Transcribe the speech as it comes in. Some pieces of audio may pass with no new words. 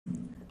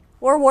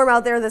We're warm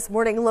out there this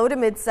morning, low to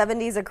mid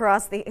 70s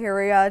across the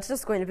area. It's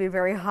just going to be a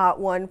very hot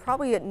one.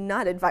 Probably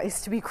not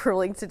advised to be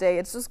grilling today.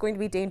 It's just going to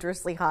be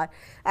dangerously hot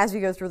as we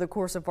go through the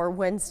course of our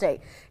Wednesday.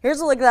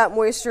 Here's a look at that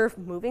moisture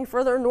moving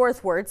further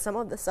northward. Some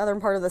of the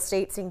southern part of the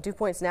state seeing dew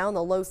points now in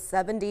the low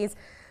 70s.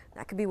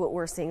 That could be what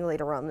we're seeing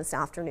later on this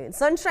afternoon.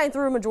 Sunshine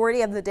through a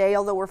majority of the day,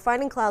 although we're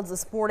finding clouds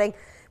this morning.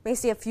 May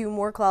see a few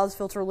more clouds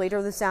filter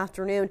later this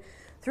afternoon.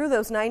 Through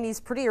those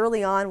 90s pretty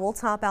early on, we'll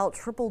top out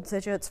triple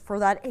digits for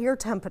that air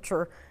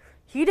temperature.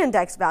 Heat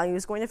index value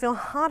is going to feel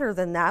hotter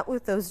than that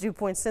with those dew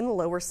points in the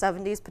lower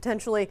 70s,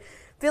 potentially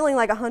feeling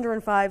like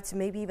 105 to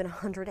maybe even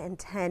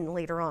 110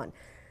 later on.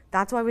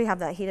 That's why we have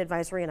that heat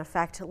advisory in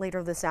effect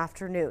later this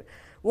afternoon.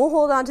 We'll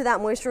hold on to that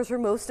moisture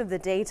through most of the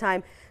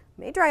daytime.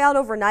 May dry out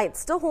overnight,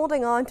 still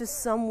holding on to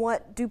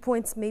somewhat dew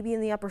points maybe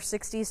in the upper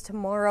 60s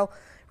tomorrow.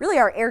 Really,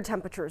 our air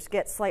temperatures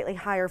get slightly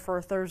higher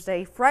for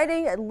Thursday.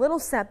 Friday, a little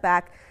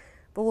setback,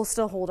 but we'll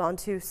still hold on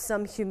to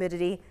some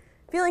humidity.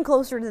 Feeling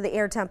closer to the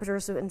air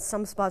temperatures in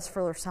some spots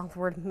further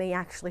southward may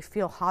actually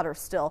feel hotter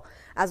still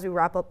as we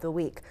wrap up the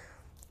week.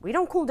 We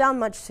don't cool down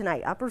much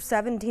tonight, upper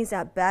 70s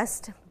at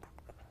best,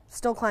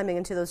 still climbing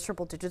into those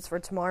triple digits for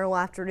tomorrow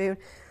afternoon.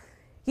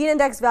 Heat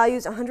index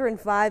values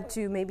 105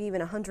 to maybe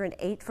even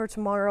 108 for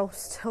tomorrow,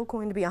 still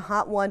going to be a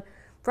hot one.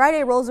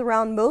 Friday rolls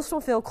around, most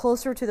will feel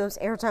closer to those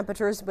air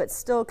temperatures, but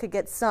still could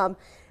get some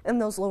in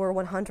those lower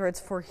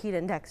 100s for heat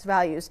index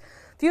values.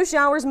 Few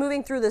showers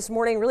moving through this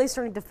morning, really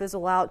starting to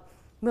fizzle out.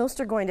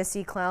 Most are going to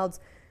see clouds.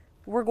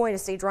 We're going to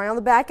stay dry on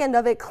the back end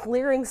of it,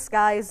 clearing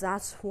skies.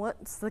 That's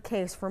what's the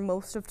case for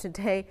most of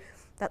today.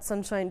 That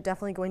sunshine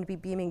definitely going to be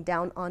beaming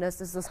down on us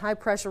as this high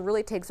pressure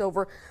really takes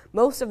over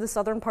most of the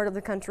southern part of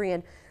the country,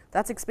 and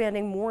that's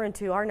expanding more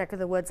into our neck of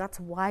the woods. That's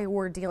why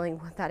we're dealing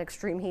with that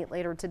extreme heat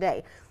later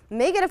today.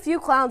 May get a few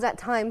clouds at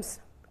times,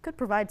 could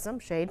provide some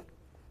shade.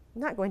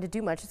 Not going to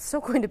do much. It's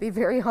still going to be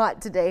very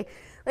hot today.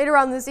 Later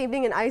on this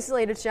evening, an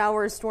isolated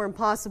shower or storm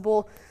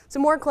possible.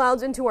 Some more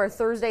clouds into our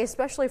Thursday,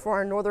 especially for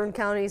our northern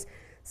counties.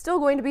 Still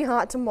going to be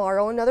hot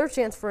tomorrow. Another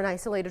chance for an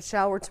isolated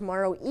shower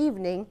tomorrow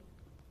evening.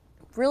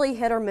 Really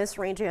hit or miss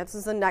rain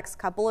chances the next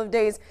couple of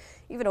days,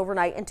 even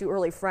overnight into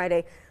early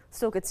Friday.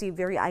 Still could see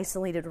very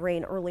isolated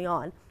rain early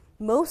on.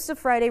 Most of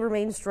Friday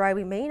remains dry.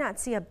 We may not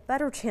see a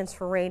better chance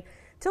for rain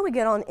till we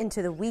get on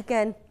into the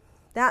weekend.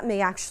 That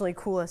may actually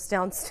cool us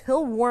down.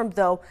 Still warm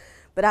though,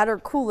 but at our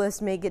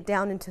coolest may get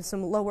down into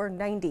some lower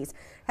 90s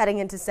heading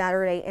into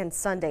Saturday and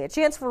Sunday. A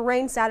chance for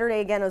rain Saturday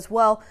again as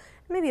well.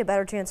 Maybe a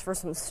better chance for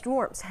some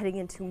storms heading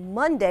into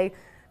Monday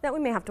that we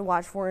may have to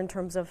watch for in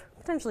terms of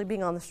potentially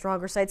being on the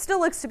stronger side. Still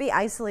looks to be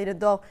isolated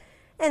though,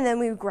 and then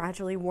we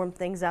gradually warm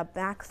things up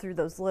back through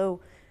those low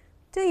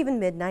to even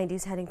mid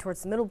 90s heading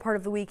towards the middle part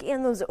of the week,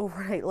 and those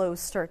overnight lows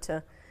start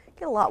to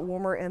get a lot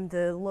warmer in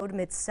the low to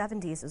mid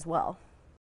 70s as well.